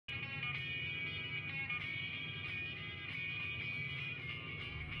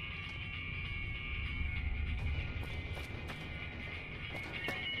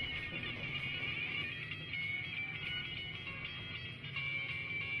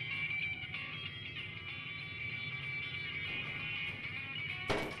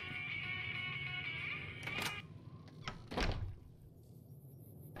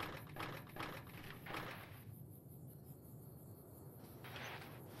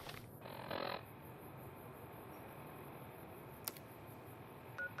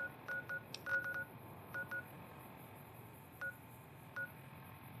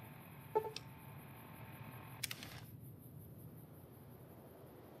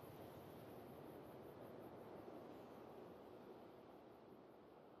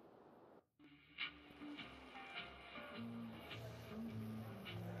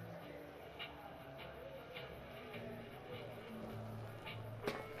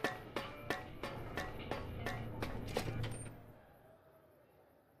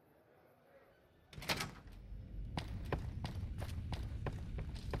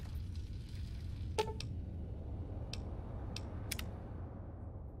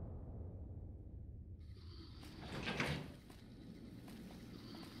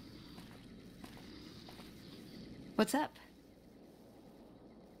What's up?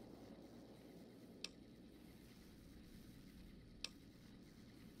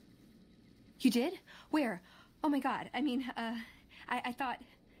 You did? Where? Oh my god, I mean, I thought...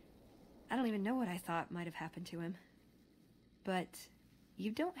 I don't even know what I thought might have happened to him. But you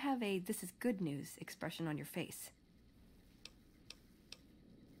don't have a "this is good news" expression on your face.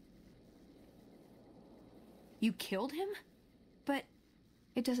 You killed him? But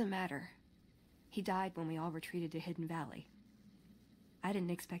it doesn't matter. He died when we all retreated to Hidden Valley. I didn't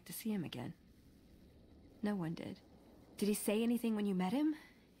expect to see him again. No one did. Did he say anything when you met him?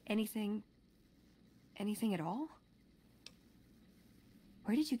 Anything at all?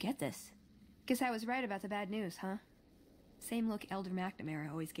 Where did you get this? Guess I was right about the bad news, huh? Same look Elder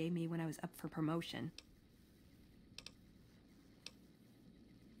McNamara always gave me when I was up for promotion.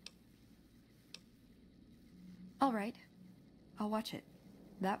 All right. I'll watch it.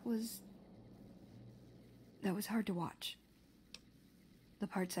 That was hard to watch. The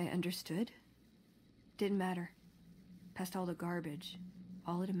parts I understood didn't matter. Past all the garbage,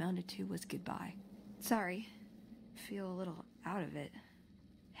 all it amounted to was goodbye. Sorry. Feel a little out of it.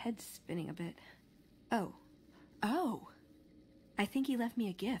 Head spinning a bit. Oh. I think he left me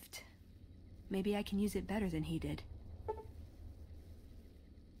a gift. Maybe I can use it better than he did.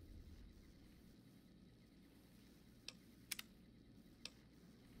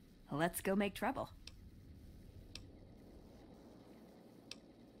 Let's go make trouble.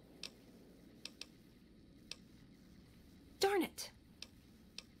 Darn it!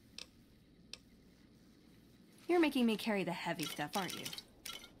 You're making me carry the heavy stuff, aren't you?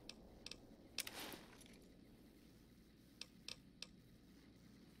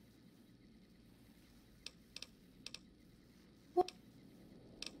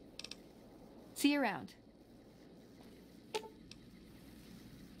 See you around.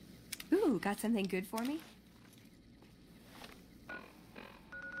 Ooh, got something good for me?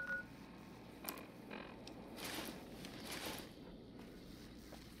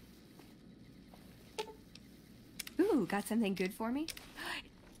 Ooh, got something good for me?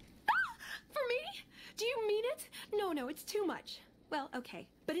 For me? Do you mean it? No, it's too much. Well, okay,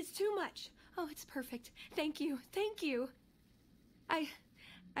 but it's too much. Oh, it's perfect. Thank you.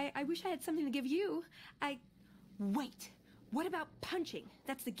 I wish I had something to give you. Wait. What about punching?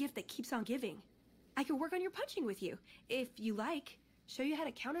 That's the gift that keeps on giving. I could work on your punching with you. If you like, show you how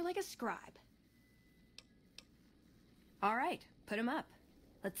to counter like a scribe. All right, put him up.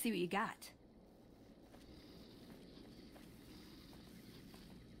 Let's see what you got.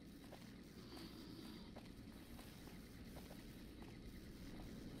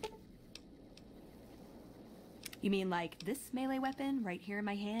 You mean like this melee weapon right here in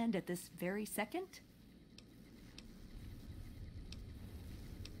my hand at this very second?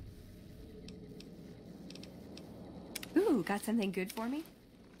 Ooh, got something good for me?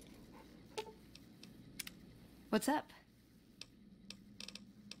 What's up?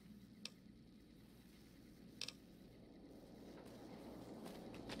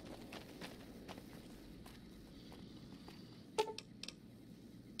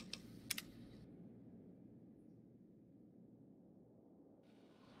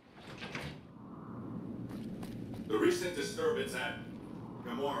 The recent disturbance at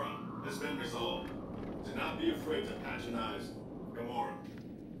Gamora has been resolved. Do not be afraid to patronize Gamora.